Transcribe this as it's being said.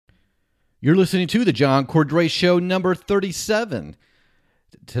You're listening to the John Cordray Show number 37.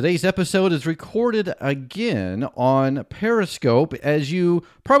 Today's episode is recorded again on Periscope. As you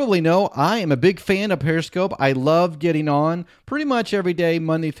probably know, I am a big fan of Periscope. I love getting on pretty much every day,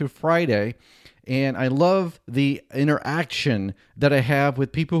 Monday through Friday. And I love the interaction that I have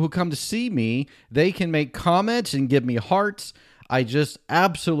with people who come to see me. They can make comments and give me hearts. I just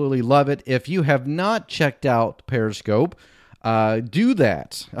absolutely love it. If you have not checked out Periscope, do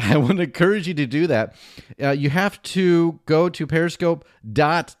that. I want to encourage you to do that. You have to go to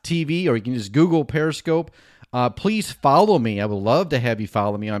periscope.tv, or you can just Google Periscope. Please follow me. I would love to have you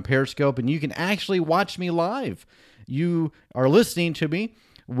follow me on Periscope, and you can actually watch me live. You are listening to me.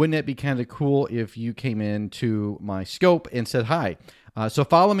 Wouldn't it be kind of cool if you came into my scope and said hi? So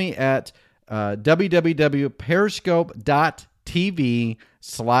follow me at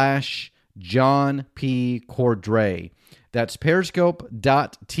www.periscope.tv/John P. Cordray. That's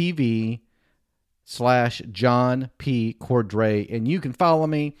periscope.tv/John P. Cordray. And you can follow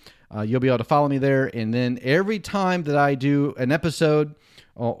me. You'll be able to follow me there. And then every time that I do an episode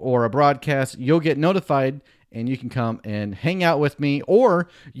or a broadcast, you'll get notified and you can come and hang out with me, or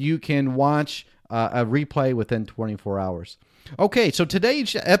you can watch a replay within 24 hours. Okay, so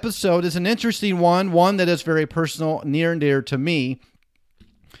today's episode is an interesting one that is very personal, near and dear to me.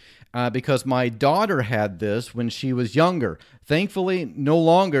 Because my daughter had this when she was younger. Thankfully, no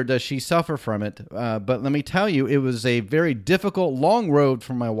longer does she suffer from it. But let me tell you, it was a very difficult, long road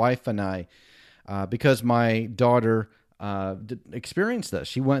for my wife and I because my daughter experienced this.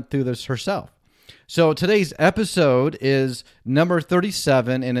 She went through this herself. So today's episode is number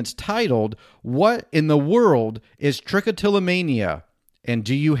 37, and it's titled, What in the World is Trichotillomania, and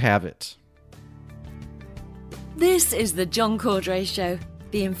Do You Have It? This is the John Cordray Show.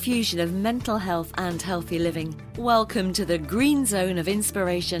 The infusion of mental health and healthy living. Welcome to the green zone of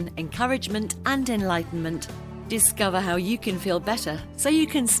inspiration, encouragement, and enlightenment. Discover how you can feel better so you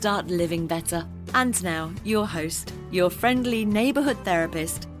can start living better. And now, your host, your friendly neighborhood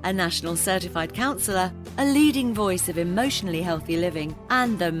therapist, a national certified counselor, a leading voice of emotionally healthy living,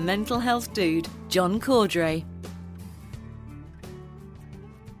 and the mental health dude, John Cordray.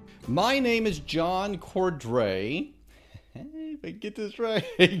 My name is John Cordray. If I get this right,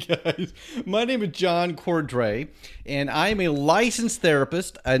 hey guys, my name is John Cordray, and I'm a licensed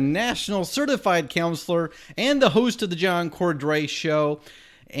therapist, a national certified counselor, and the host of the John Cordray Show.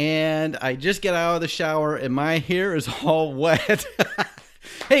 And I just got out of the shower, and my hair is all wet.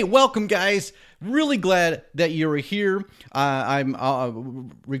 Hey, welcome, guys. Really glad that you're here. I'm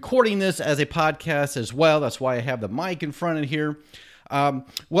recording this as a podcast as well. That's why I have the mic in front of here.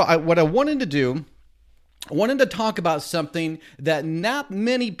 What I wanted to do, I wanted to talk about something that not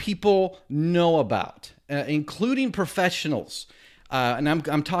many people know about, including professionals. And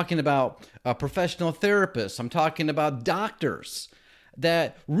I'm talking about professional therapists. I'm talking about doctors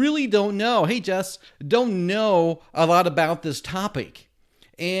that really don't know. Hey, Jess, don't know a lot about this topic.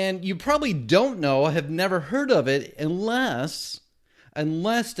 And you probably don't know, have never heard of it unless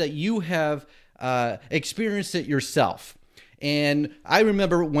that you have experienced it yourself. And I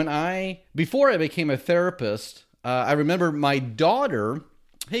remember before I became a therapist, I remember my daughter,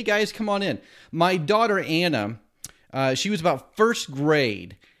 hey guys, come on in. My daughter, Anna, she was about first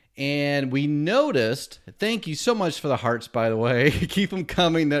grade, and we noticed, thank you so much for the hearts, by the way, keep them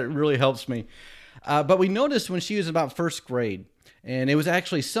coming, that really helps me. But we noticed when she was about first grade, and it was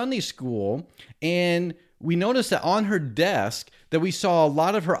actually Sunday school, and we noticed that on her desk that we saw a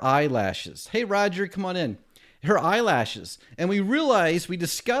lot of her eyelashes. Hey, Roger, come on in. Her eyelashes. And we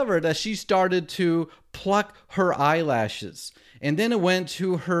discovered that she started to pluck her eyelashes. And then it went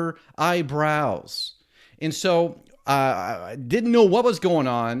to her eyebrows. And so I didn't know what was going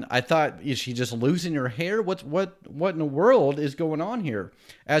on. I thought, is she just losing her hair? What in the world is going on here?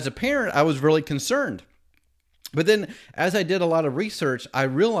 As a parent, I was really concerned. But then as I did a lot of research, I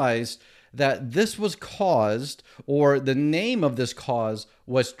realized that this was caused, or the name of this cause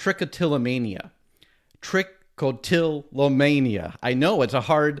was trichotillomania. Trichotillomania. I know it's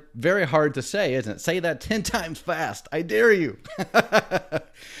very hard to say, isn't it? Say that 10 times fast. I dare you.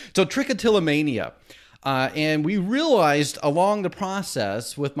 So trichotillomania. And we realized along the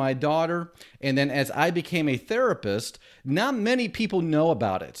process with my daughter, and then as I became a therapist, not many people know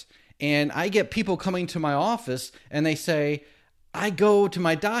about it. And I get people coming to my office and they say, I go to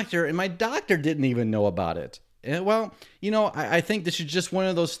my doctor and my doctor didn't even know about it. And well, I think this is just one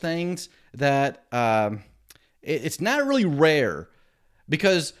of those things that it's not really rare,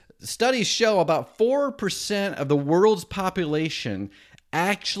 because studies show about 4% of the world's population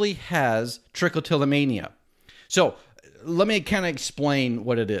actually has trichotillomania. So let me kind of explain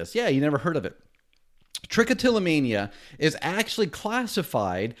what it is. Yeah, you never heard of it. Trichotillomania is actually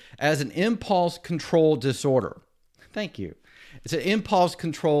classified as an impulse control disorder. Thank you. It's an impulse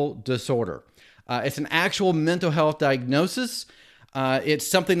control disorder. It's an actual mental health diagnosis. It's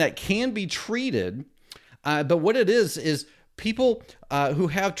something that can be treated. But what it is people who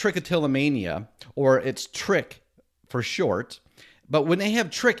have trichotillomania, or it's trick for short, but when they have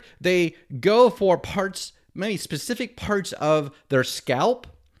trick, they go for parts, maybe specific parts of their scalp,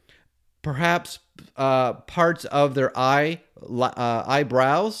 perhaps parts of their eyebrows,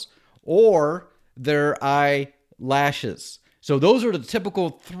 or their eyelashes. So those are the typical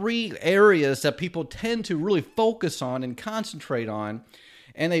 3 areas that people tend to really focus on and concentrate on.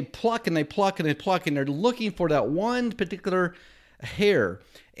 And they pluck and they pluck and they pluck, and they're looking for that one particular hair.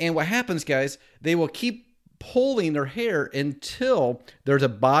 And what happens, guys, they will keep pulling their hair until there's a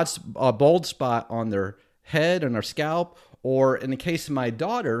bald spot on their head and their scalp. Or in the case of my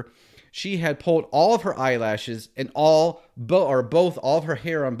daughter, she had pulled all of her eyelashes and all of her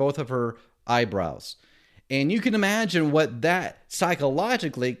hair on both of her eyebrows. And you can imagine what that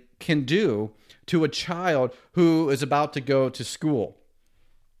psychologically can do to a child who is about to go to school.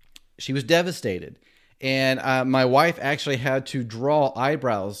 She was devastated. And my wife actually had to draw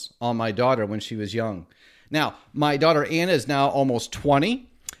eyebrows on my daughter when she was young. Now, my daughter Anna is now almost 20,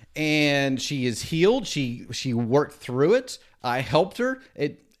 and she is healed. She worked through it. I helped her.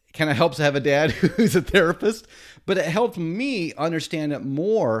 It kind of helps to have a dad who's a therapist, but it helped me understand it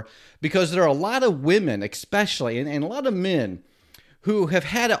more, because there are a lot of women, especially, and a lot of men who have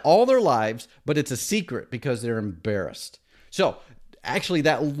had it all their lives, but it's a secret because they're embarrassed. So actually,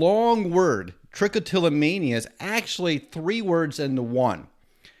 that long word, trichotillomania, is actually 3 words into one.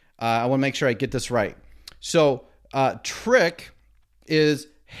 I want to make sure I get this right. So trick is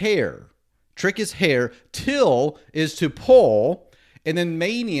hair. Trick is hair. Till is to pull. And then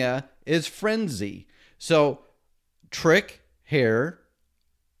mania is frenzy. So trick, hair,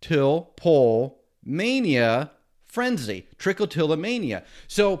 till, pull, mania, frenzy, trichotillomania.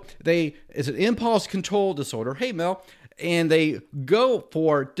 So it's an impulse control disorder. Hey, Mel. And they go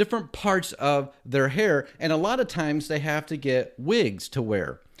for different parts of their hair. And a lot of times they have to get wigs to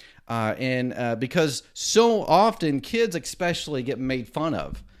wear. Because so often kids especially get made fun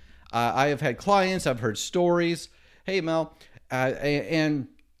of. I have had clients, I've heard stories. Hey, Mel. And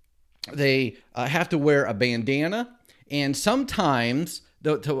they have to wear a bandana, and sometimes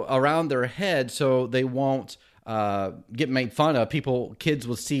around their head, so they won't get made fun of. Kids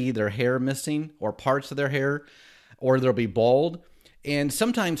will see their hair missing, or parts of their hair, or they'll be bald. And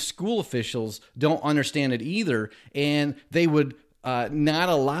sometimes school officials don't understand it either, and they would not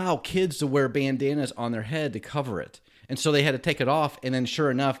allow kids to wear bandanas on their head to cover it. And so they had to take it off, and then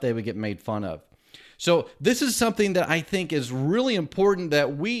sure enough, they would get made fun of. So this is something that I think is really important,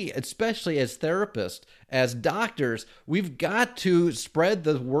 that we, especially as therapists, as doctors, we've got to spread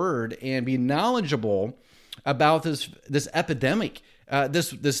the word and be knowledgeable about this epidemic,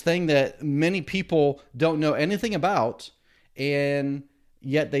 this thing that many people don't know anything about, and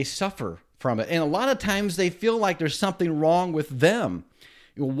yet they suffer from it. And a lot of times they feel like there's something wrong with them.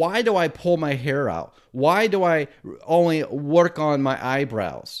 Why do I pull my hair out? Why do I only work on my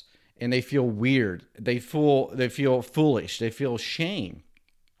eyebrows? And they feel weird. They feel foolish. They feel shame.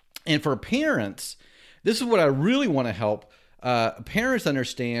 And for parents, this is what I really want to help parents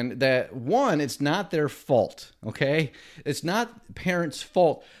understand, that one, it's not their fault, okay? It's not parents'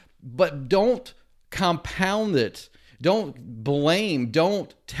 fault, but don't compound it. Don't blame.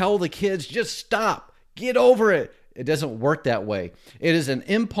 Don't tell the kids, just stop, get over it. It doesn't work that way. It is an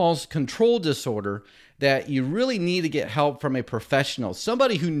impulse control disorder that you really need to get help from a professional,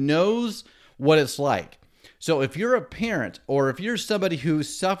 somebody who knows what it's like. So if you're a parent, or if you're somebody who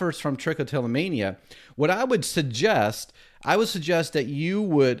suffers from trichotillomania, what I would suggest that you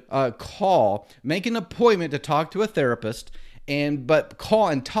would make an appointment to talk to a therapist, but call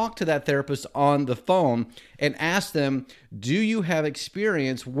and talk to that therapist on the phone and ask them, do you have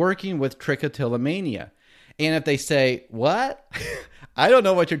experience working with trichotillomania? And if they say, what? I don't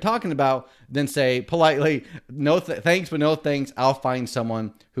know what you're talking about, then say politely, no thanks, but no thanks. I'll find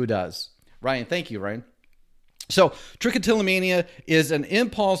someone who does. Ryan, thank you, Ryan. So trichotillomania is an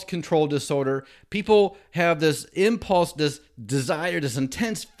impulse control disorder. People have this impulse, this desire, this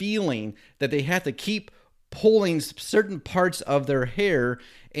intense feeling that they have to keep pulling certain parts of their hair.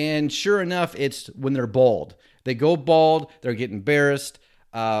 And sure enough, it's when they're bald. They go bald, they get embarrassed.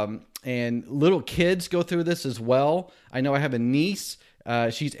 And little kids go through this as well. I know I have a niece,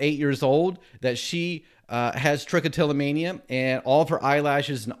 she's 8 years old, that she has trichotillomania, and all of her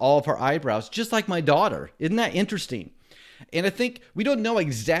eyelashes and all of her eyebrows, just like my daughter. Isn't that interesting? And I think we don't know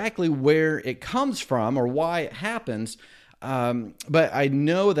exactly where it comes from or why it happens, but I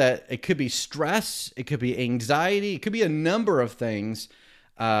know that it could be stress, it could be anxiety, it could be a number of things.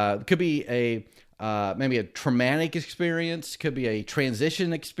 It could be maybe a traumatic experience, could be a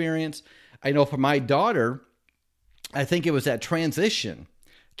transition experience. I know for my daughter, I think it was that transition.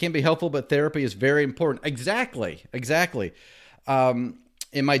 Can be helpful, but therapy is very important. Exactly. And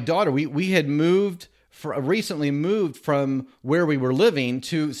my daughter, we had recently moved from where we were living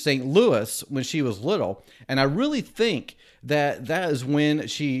to St. Louis when she was little. And I really think that is when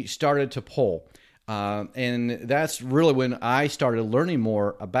she started to pull. And that's really when I started learning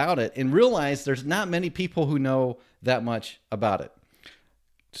more about it and realized there's not many people who know that much about it.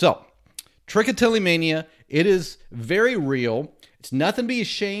 So, trichotillomania, it is very real. It's nothing to be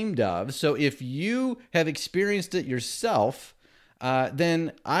ashamed of. So if you have experienced it yourself,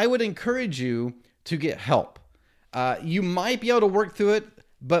 then I would encourage you to get help. You might be able to work through it,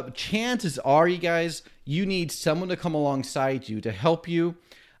 but chances are, you guys, you need someone to come alongside you to help you,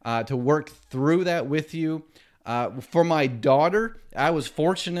 to work through that with you. For my daughter, I was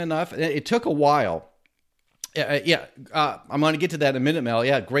fortunate enough. It took a while. I'm going to get to that in a minute, Mel.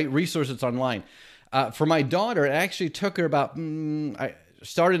 Yeah, great resources online. For my daughter, it actually took her about, I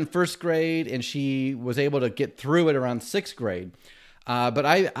started in first grade, and she was able to get through it around sixth grade. But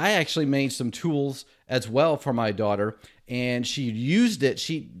I actually made some tools as well for my daughter, and she used it.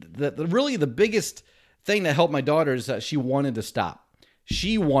 Really the biggest thing that helped my daughter is that she wanted to stop.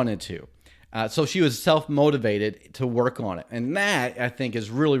 She wanted to. So she was self-motivated to work on it. And that, I think, is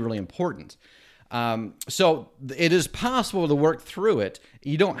really, really important. So it is possible to work through it.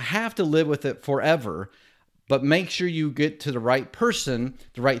 You don't have to live with it forever, but make sure you get to the right person,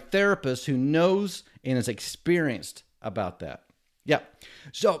 the right therapist who knows and is experienced about that. Yeah.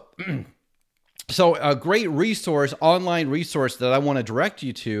 So a great resource, online resource that I want to direct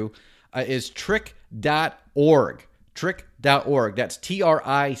you to is trich.org. Trich.org. That's TRICH.org.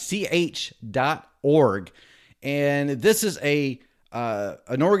 And this is an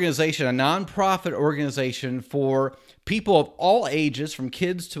organization, a nonprofit organization for people of all ages, from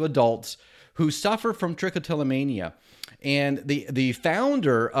kids to adults, who suffer from trichotillomania. And the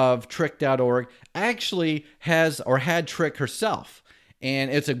founder of Trich.org actually had Trich herself. And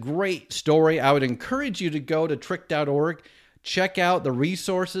it's a great story. I would encourage you to go to Trich.org, check out the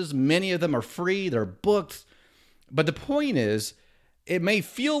resources. Many of them are free. They're books. But the point is, it may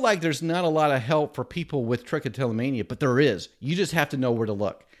feel like there's not a lot of help for people with trichotillomania, but there is. You just have to know where to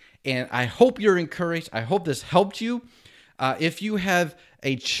look. And I hope you're encouraged. I hope this helped you. If you have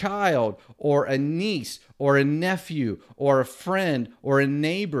a child or a niece or a nephew or a friend or a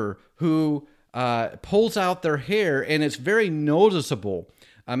neighbor who pulls out their hair and it's very noticeable,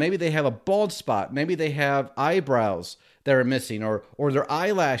 maybe they have a bald spot, maybe they have eyebrows that are missing, or their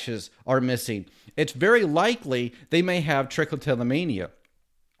eyelashes are missing, it's very likely they may have trichotillomania.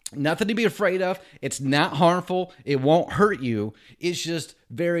 Nothing to be afraid of. It's not harmful. It won't hurt you. It's just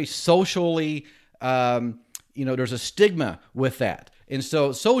very socially, there's a stigma with that. And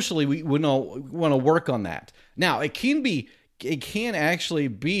so socially, we want to work on that. Now, it can actually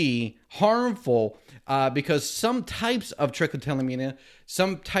be harmful because some types of trichotillomania,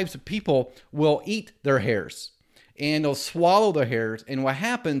 some types of people will eat their hairs. And they'll swallow their hairs, and what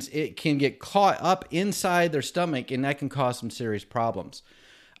happens, it can get caught up inside their stomach, and that can cause some serious problems.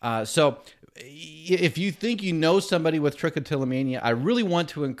 So if you think you know somebody with trichotillomania, I really want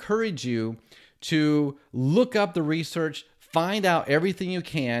to encourage you to look up the research, find out everything you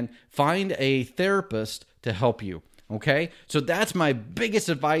can, find a therapist to help you, okay? So that's my biggest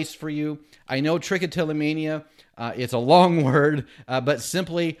advice for you. I know trichotillomania, it's a long word, but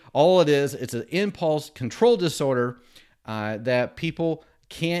simply all it is, it's an impulse control disorder that people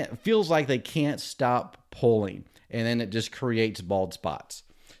feels like they can't stop pulling, and then it just creates bald spots.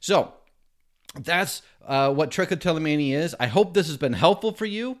 So that's what trichotillomania is. I hope this has been helpful for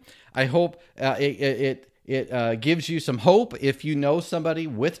you. I hope it gives you some hope if you know somebody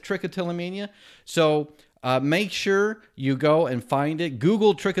with trichotillomania. So make sure you go and find it.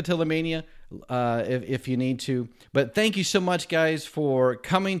 Google trichotillomania if you need to. But thank you so much, guys, for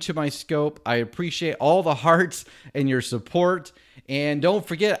coming to my scope. I appreciate all the hearts and your support. And don't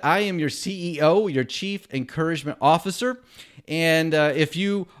forget, I am your CEO, your Chief Encouragement Officer. And if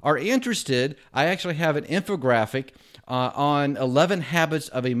you are interested, I actually have an infographic on 11 habits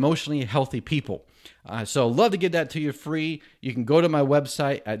of emotionally healthy people. So I'd love to get that to you free. You can go to my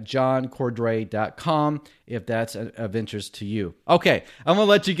website at johncordray.com if that's of interest to you. Okay, I'm going to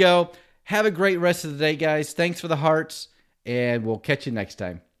let you go. Have a great rest of the day, guys. Thanks for the hearts, and we'll catch you next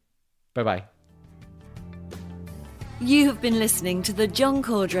time. Bye-bye. You have been listening to The John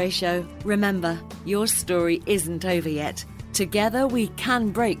Cordray Show. Remember, your story isn't over yet. Together we can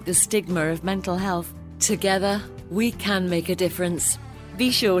break the stigma of mental health. Together we can make a difference. Be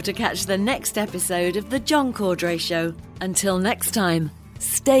sure to catch the next episode of The John Cordray Show. Until next time,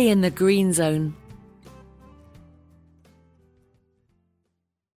 stay in the green zone.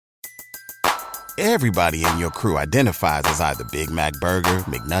 Everybody in your crew identifies as either Big Mac Burger,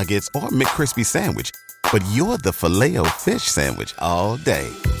 McNuggets, or McCrispy Sandwich. But you're the Filet-O-Fish Sandwich all day.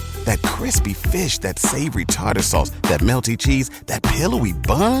 That crispy fish, that savory tartar sauce, that melty cheese, that pillowy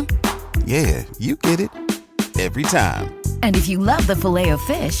bun. Yeah, you get it. Every time. And if you love the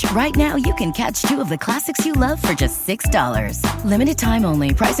Filet-O-Fish, right now you can catch two of the classics you love for just $6. Limited time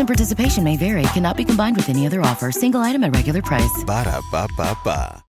only. Price and participation may vary. Cannot be combined with any other offer. Single item at regular price. Ba-da-ba-ba-ba.